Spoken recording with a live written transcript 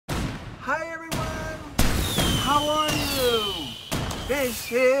Hi everyone! How are you?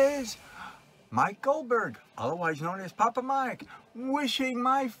 This is Mike Goldberg, otherwise known as Papa Mike, wishing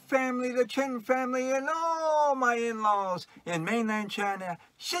my family, the Chen family, and all my in-laws in mainland China,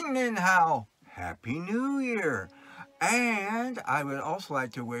 新年好, Happy New Year. And I would also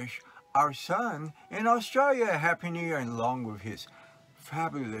like to wish our son in Australia a Happy New Year, along with his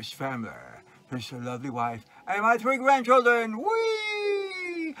fabulous family, his lovely wife, and my 3 grandchildren.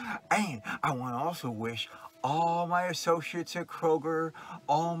 Whee! And I want to also wish all my associates at Kroger,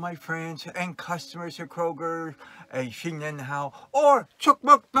 all my friends and customers at Kroger, a 新年好 or Chúc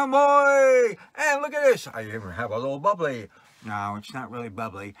Mừng Năm Mới. And look at this, I even have a little bubbly. No, it's not really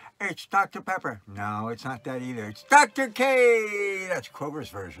bubbly. It's Dr. Pepper. No, it's not that either. It's Dr. K. That's Kroger's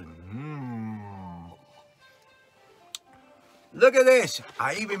version. Look at this.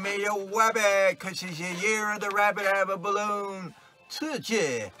 I even made a rabbit because it's the year of the rabbit. I have a balloon. 刺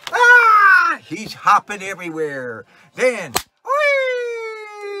激. Ah! He's hopping everywhere. Then,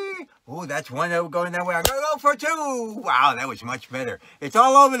 whee! Oh, that's one that was going that way. I'm going to go for 2. Wow, that was much better. It's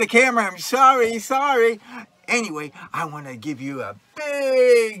all over the camera. I'm sorry. Anyway, I want to give you a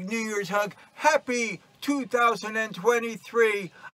big New Year's hug. Happy 2023.